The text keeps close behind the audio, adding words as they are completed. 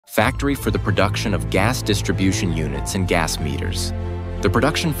factory for the production of gas distribution units and gas meters. The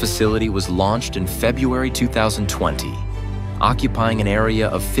production facility was launched in February 2020, occupying an area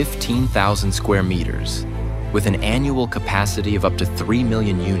of 15,000 square meters, with an annual capacity of up to 3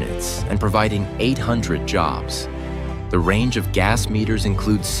 million units and providing 800 jobs. The range of gas meters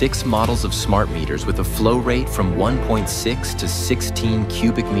includes 6 models of smart meters with a flow rate from 1.6 to 16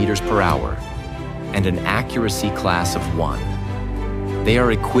 cubic meters per hour and an accuracy class of 1. They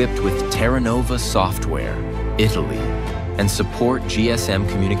are equipped with Terranova software, Italy, and support GSM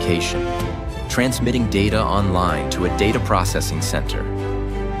communication, transmitting data online to a data processing center.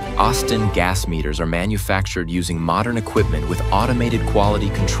 OSTEN gas meters are manufactured using modern equipment with automated quality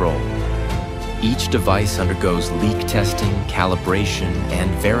control. Each device undergoes leak testing, calibration,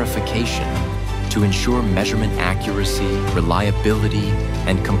 and verification to ensure measurement accuracy, reliability,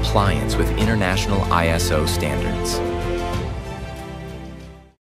 and compliance with international ISO standards.